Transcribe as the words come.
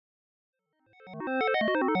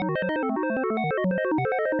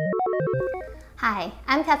Hi,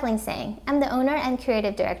 I'm Cathleen Tseng. I'm the owner and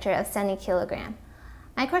creative director of Sunny Kilogram.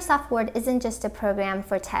 Microsoft Word isn't just a program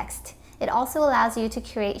for text. It also allows you to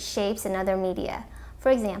create shapes and other media.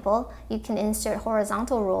 For example, you can insert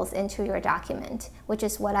horizontal rules into your document, which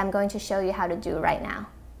is what I'm going to show you how to do right now.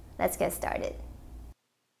 Let's get started.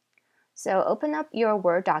 So open up your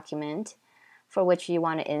Word document for which you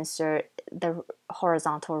want to insert the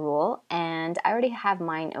horizontal rule, and I already have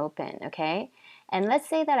mine open, okay? And let's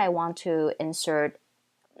say that I want to insert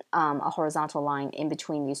a horizontal line in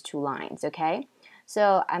between these two lines, okay?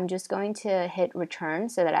 So I'm just going to hit return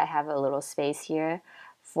so that I have a little space here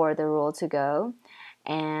for the rule to go.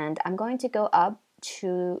 And I'm going to go up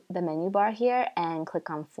to the menu bar here and click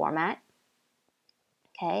on Format,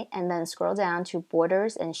 okay? And then scroll down to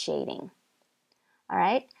Borders and Shading, all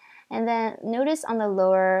right? And then notice on the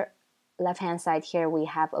lower left-hand side here, we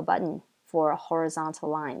have a button for a horizontal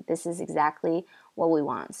line. This is exactly what we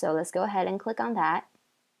want. So let's go ahead and click on that.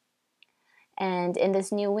 And in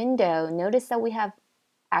this new window, notice that we have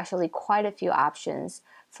actually quite a few options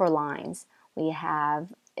for lines. We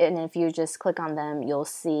have, and if you just click on them, you'll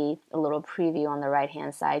see a little preview on the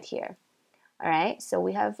right-hand side here. All right, so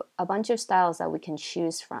we have a bunch of styles that we can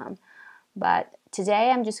choose from. But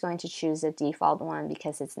today I'm just going to choose the default one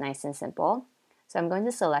because it's nice and simple. So I'm going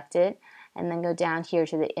to select it and then go down here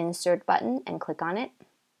to the Insert button and click on it.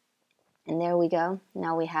 And there we go.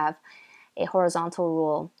 Now we have a horizontal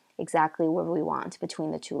rule exactly where we want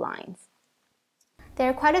between the two lines. There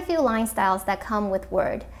are quite a few line styles that come with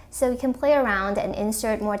Word, so you can play around and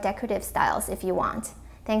insert more decorative styles if you want.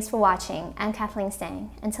 Thanks for watching. I'm Cathleen Tseng.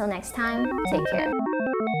 Until next time, take care.